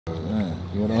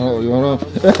You wanna?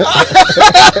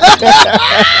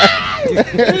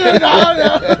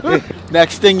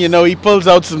 Next thing you know, he pulls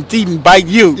out some teeth and bite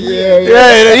you.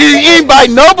 Yeah. He ain't bite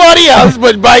nobody else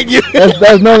but bite you.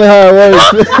 That's normally how it works.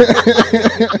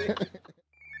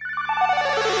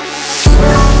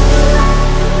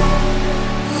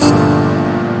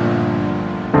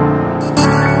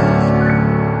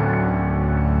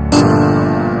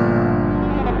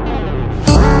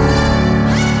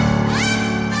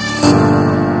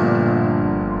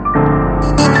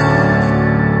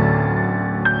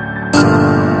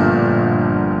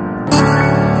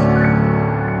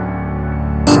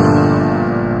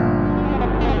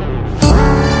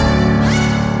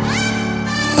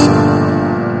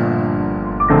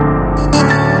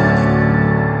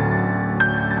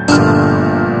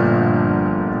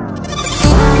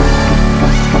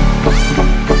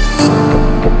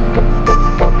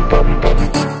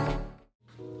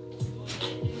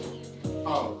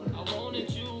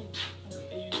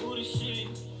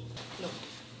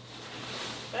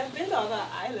 I've been to other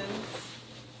islands.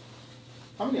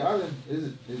 How many islands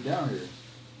is down here?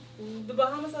 The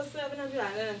Bahamas are 700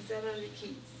 islands and 700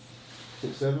 keys.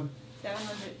 6, 7?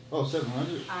 700 Oh,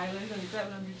 700? islands and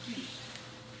 700 keys.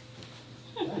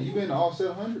 Yeah, you been to all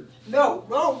 700? No.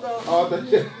 Oh, I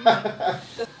thought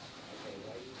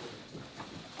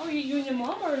Oh, you and your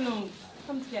mom are alone?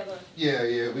 Come together. Yeah,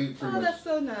 we pretty much. That's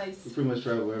so nice. We pretty much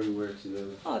travel everywhere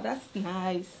together. Oh, that's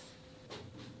nice.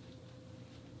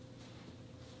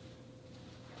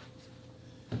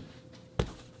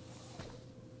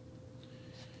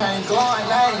 I ain't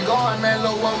going, man,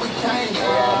 look what we came for.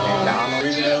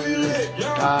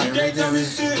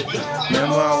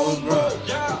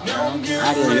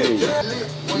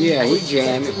 Yeah, he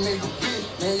jamming.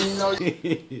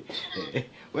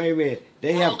 Wait a minute,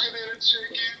 they have.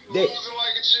 Yeah.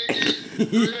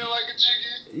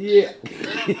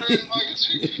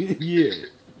 Yeah.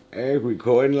 And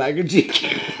recording like a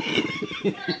chicken.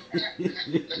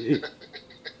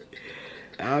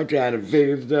 I'm trying to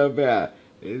figure stuff out.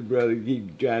 This brother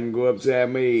keep trying to go upside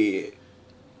my head.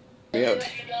 Yep.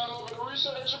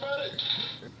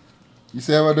 You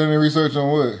say, have I done any research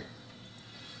on what?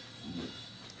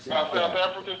 South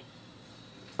Africa?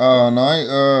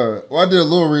 No, well, I did a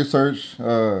little research.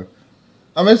 I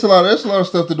mean, there's a lot of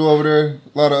stuff to do over there.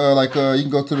 A lot of, you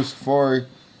can go to the safari.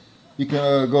 You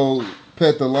can go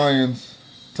pet the lions,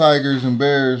 tigers, and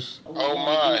bears. Oh,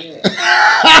 my.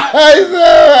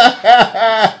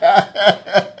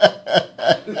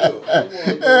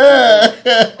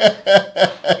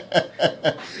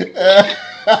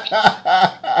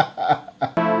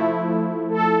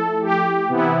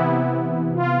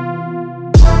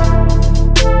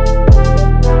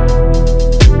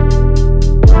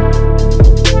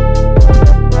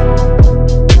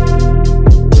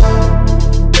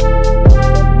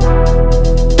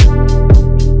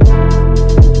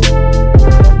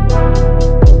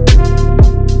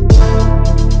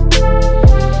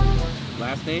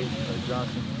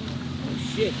 Johnson. Oh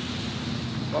shit.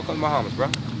 Welcome to Bahamas, bro.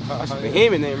 That's a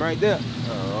Bahamian name right there.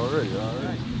 Already.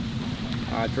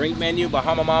 Drink menu,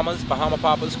 Bahama Mamas, Bahama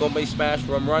Papas, Gourmet Smash,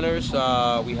 Rum Runners.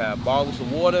 We have bottles of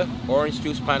water, orange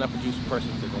juice, pineapple juice per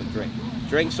person to go drink.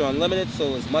 Drinks are unlimited,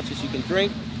 so as much as you can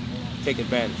drink, take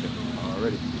advantage of it.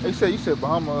 Already. Hey, you said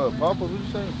Bahama Papa, what did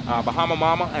you say? Bahama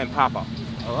Mama and Papa.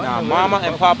 Oh, now, Mama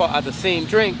and Papa are the same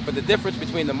drink, but the difference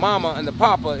between the Mama and the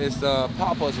Papa is the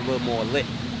Papa is a little more lit.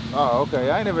 Oh, okay.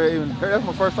 I ain't never even heard. That's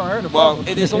my first time hearing the Well, Papa.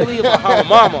 it is only a Bahama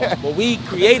Mama, but we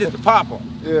created the Papa.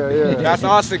 Yeah. That's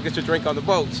our signature drink on the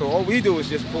boat. So all we do is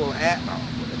just pull a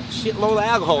shitload of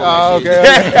alcohol. Oh, okay.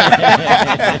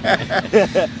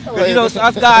 But, you know,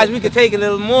 us guys, we could take a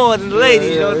little more than the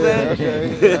ladies, you know what I'm saying?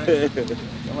 Okay.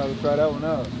 I'm going to try that one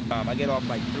out. I get off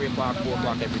like 3 o'clock, 4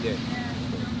 o'clock every day.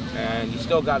 And you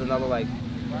still got another like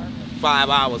 5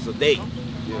 hours a day.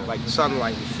 Like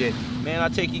sunlight and shit. Man, I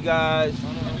take you guys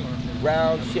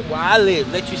around shit where I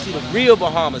live. Let you see the real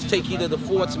Bahamas. Take you to the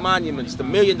forts, monuments, the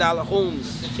 $1 million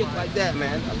homes, shit like that,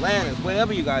 man. Atlantis,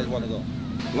 wherever you guys want to go.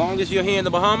 As long as you're here in the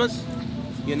Bahamas,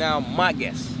 you're now my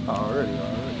guest. Already.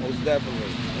 Most definitely.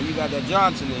 And you got that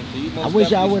Johnson name, so you most I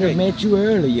wish I would have straight. met you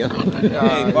earlier.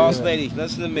 Hey, boss lady,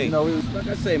 listen to me. You know, like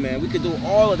I say, man, we could do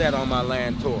all of that on my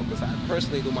land tour, because I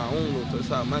personally do my own little tour,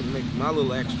 so I might make my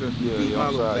little extra. Feed my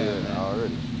little family.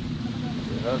 Already.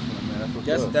 Hustling,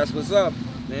 man. That's what's up.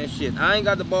 Man, shit, I ain't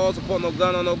got the balls to put no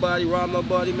gun on nobody, rob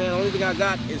nobody, man. Only thing I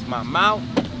got is my mouth,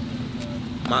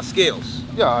 my skills.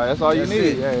 Yeah, that's all you need.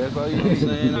 It. Yeah, that's all you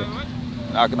need.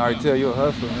 I can already tell you're a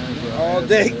hustler, man. So, all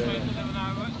day.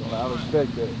 So I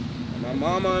respect that. My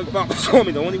mama and papa told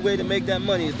me the only way to make that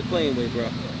money is the plain way, bro.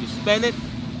 You spend it,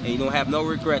 and you don't have no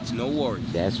regrets, no worries.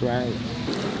 That's right.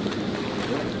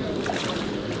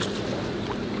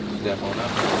 Step on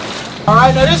up. All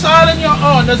right, now this island you're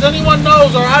on, does anyone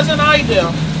knows or has an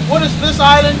idea, what is this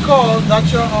island called that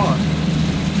you're on?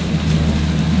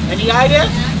 Any idea?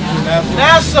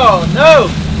 Nassau, no.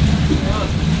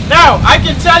 Now, I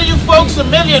can tell you folks are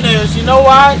millionaires, you know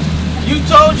why? You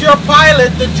told your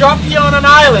pilot to drop you on an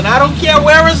island. I don't care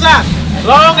where it's at,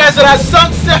 long as it has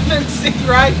sunset and sea,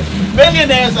 right?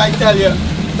 Millionaires, I tell you.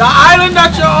 The island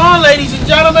that you're on, ladies and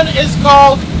gentlemen, is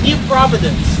called New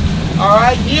Providence. All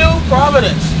right, New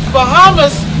Providence.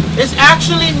 Bahamas is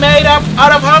actually made up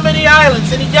out of how many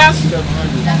islands? Any guess?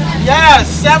 700.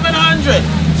 Yes, 700.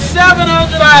 700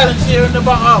 islands here in the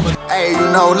Bahamas. Hey, you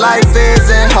know life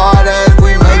isn't hard as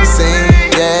we make it seem,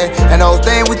 yeah. And those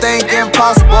things we think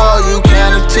impossible, you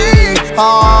can't achieve.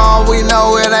 Oh, we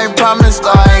know it ain't promised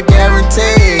or ain't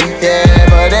guaranteed, yeah.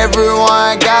 But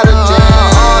everyone got a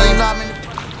dream.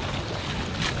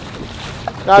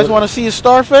 Guys, want to see a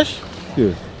starfish?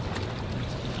 Yeah.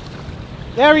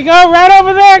 There we go, right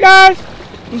over there, guys.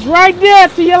 He's right there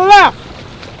to your left.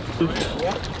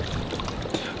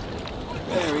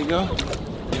 There we go.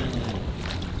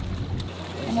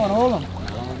 Come on, hold him.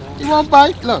 He won't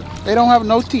bite. Look, they don't have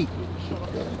no teeth.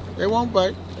 They won't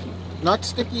bite. Not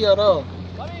sticky at all.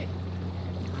 Man.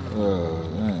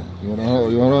 You want to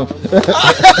hold? You want to?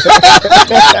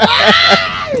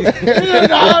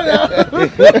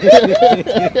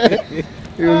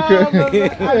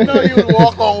 I know you would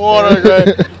walk on water,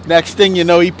 right? Next thing you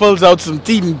know, he pulls out some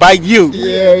teeth and bite you.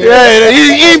 Yeah.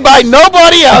 He ain't bite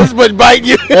nobody else but bite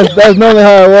you. That's normally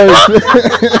how it works.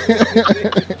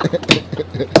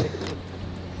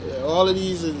 Yeah, all of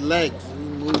these is legs. We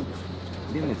move.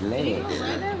 Them is legs.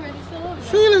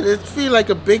 Feel it. It feel like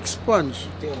a big sponge.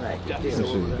 Feel like it.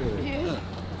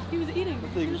 He was eating.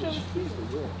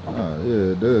 Oh,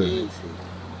 yeah, it does.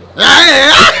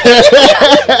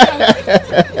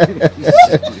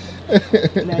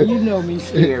 Now you know me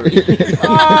scary.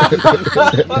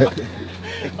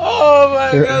 Oh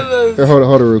my goodness. Here,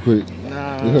 hold it real quick.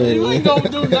 You ain't gonna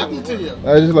do nothing to you.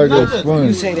 I just like that Nothing.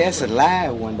 You sponge. say that's a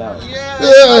live one though. Yeah.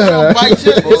 It's not gonna bite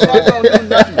you. It's not gonna do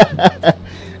nothing.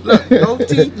 Look, no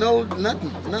teeth, no nothing.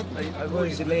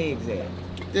 Where's the legs at?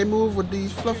 They move with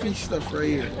these fluffy stuff right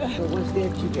here. So what's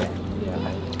that you got?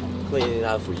 Cleaning it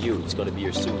out for you. It's going to be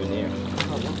your souvenir.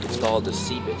 It's called the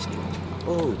sea biscuit.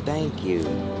 Oh, thank you.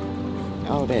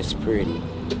 Oh, that's pretty.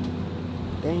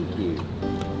 Thank you.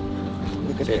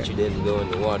 Look at Since that. you didn't go in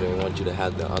the water, I want you to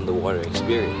have the underwater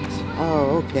experience.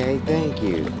 Oh, okay. Thank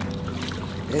you.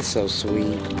 That's so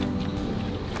sweet.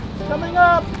 Coming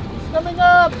up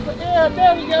for air.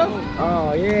 There we go.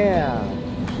 Oh, yeah.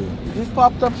 Just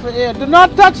popped up for air. Do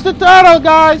not touch the turtle,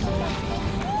 guys.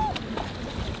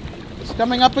 It's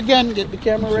coming up again. Get the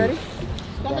camera ready.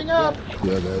 It's coming up.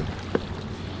 Yeah, that.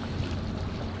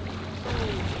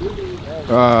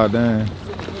 Ah, dang.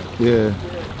 Yeah.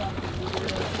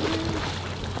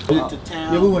 To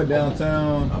town. Yeah, we went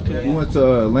downtown. Okay. We went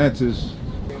to Atlantis.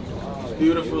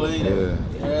 Beautiful, ain't it? Yeah.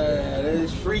 Yeah,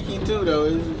 it's freaky too, though.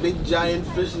 It's a big giant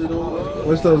fish that don't.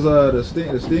 What's those? The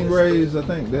stingrays? I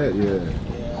think that. Yeah.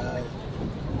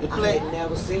 They I play. ain't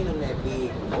never seen them that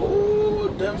big. Ooh,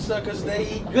 them suckers, they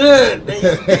eat good. They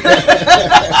eat good.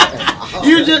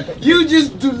 you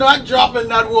just do not drop in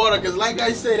that water, because like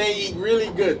I said, they eat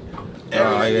really good.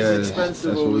 Everything is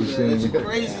expensive that's what over we there. It's seen.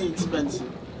 crazy expensive.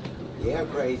 Yeah,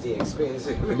 crazy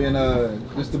expensive. And then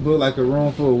just to book like a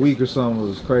room for a week or something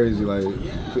was crazy, like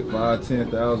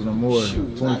 5,000-10,000 or more,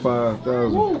 Shoot,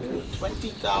 25,000.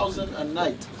 20,000 a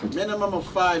night, minimum of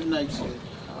 5 nights here.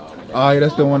 Oh, yeah,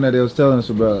 that's the one that they was telling us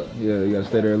about. Yeah, you gotta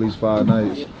stay there at least 5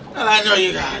 nights. Well, I know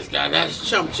you guys got that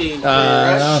chump change.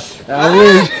 I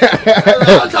wish.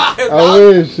 I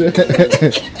wish.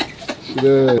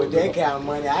 With that kind of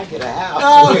money, I get a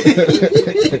house.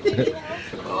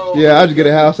 Yeah, I'd get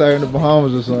a house out here in the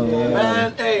Bahamas or something.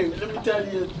 Man, hey, let me tell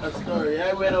you a story.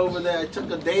 I went over there, I took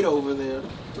a date over there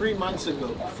 3 months ago.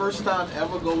 First time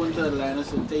ever going to Atlanta,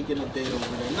 so taking a date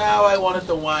over there. Now I wanted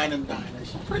to wine and dine.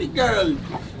 She's a pretty girl.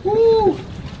 Woo!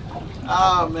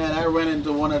 Ah, man, I went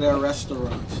into one of their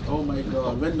restaurants. Oh my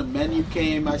God. When the menu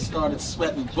came, I started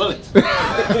sweating bullets.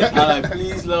 I'm like,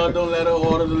 please, Lord, don't let her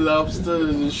order the lobster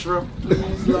and the shrimp.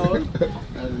 Please, Lord.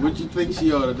 And what you think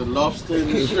she ordered? The lobster and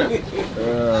the shrimp.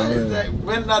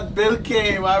 When that bill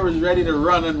came, I was ready to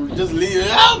run and just leave it.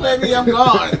 Oh, baby, I'm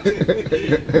gone.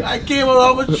 I came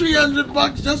around with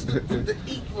 $300 just to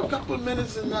eat for a couple of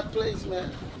minutes in that place,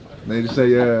 man. They just say,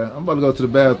 yeah, I'm about to go to the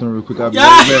bathroom real quick. I'll be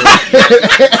right back.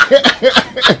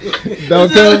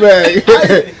 Don't come back.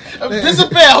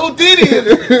 Disappear, Houdini.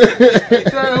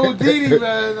 Turn Houdini,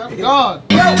 man. I'm gone.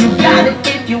 You got it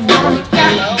if you want it.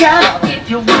 Got it if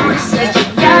you want it. Said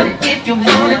you got it if you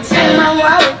want it. Take my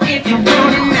wallet if you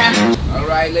want it now. All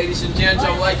right, ladies and gents,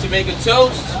 I would like to make a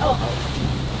toast.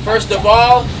 First of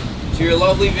all, to your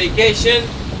lovely vacation,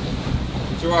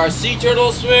 to our sea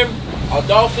turtle swim, our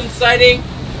dolphin sighting,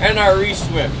 and our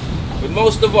re-swim. But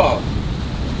most of all,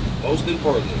 most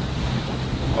importantly,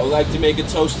 I would like to make a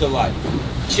toast to life.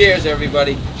 Cheers,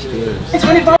 everybody. Cheers.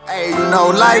 Hey, you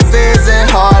know life isn't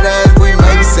hard as we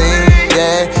make it seem,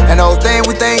 yeah. And those things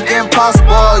we think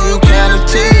impossible, you can't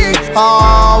achieve.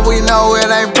 Oh, we know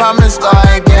it ain't promised or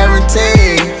ain't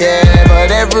guaranteed, yeah.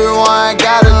 But everyone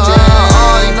got a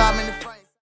dream.